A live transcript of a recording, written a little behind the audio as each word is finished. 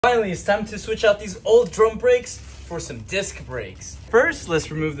finally, it's time to switch out these old drum brakes for some disc brakes. First, let's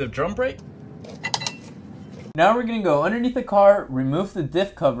remove the drum brake. Now we're gonna go underneath the car, remove the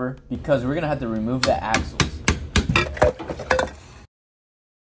diff cover because we're gonna have to remove the axles.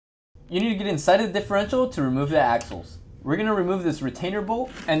 You need to get inside of the differential to remove the axles. We're gonna remove this retainer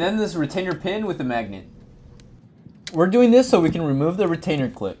bolt and then this retainer pin with a magnet. We're doing this so we can remove the retainer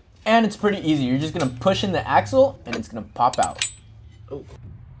clip. And it's pretty easy. You're just gonna push in the axle and it's gonna pop out. Oh.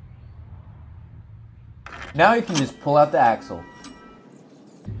 Now you can just pull out the axle.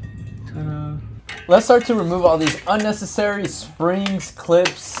 Ta-da. Let's start to remove all these unnecessary springs,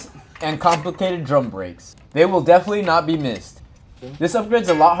 clips, and complicated drum brakes. They will definitely not be missed. This upgrade's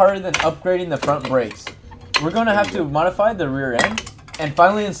a lot harder than upgrading the front brakes. We're going to have to modify the rear end and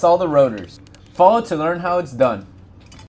finally install the rotors. Follow to learn how it's done.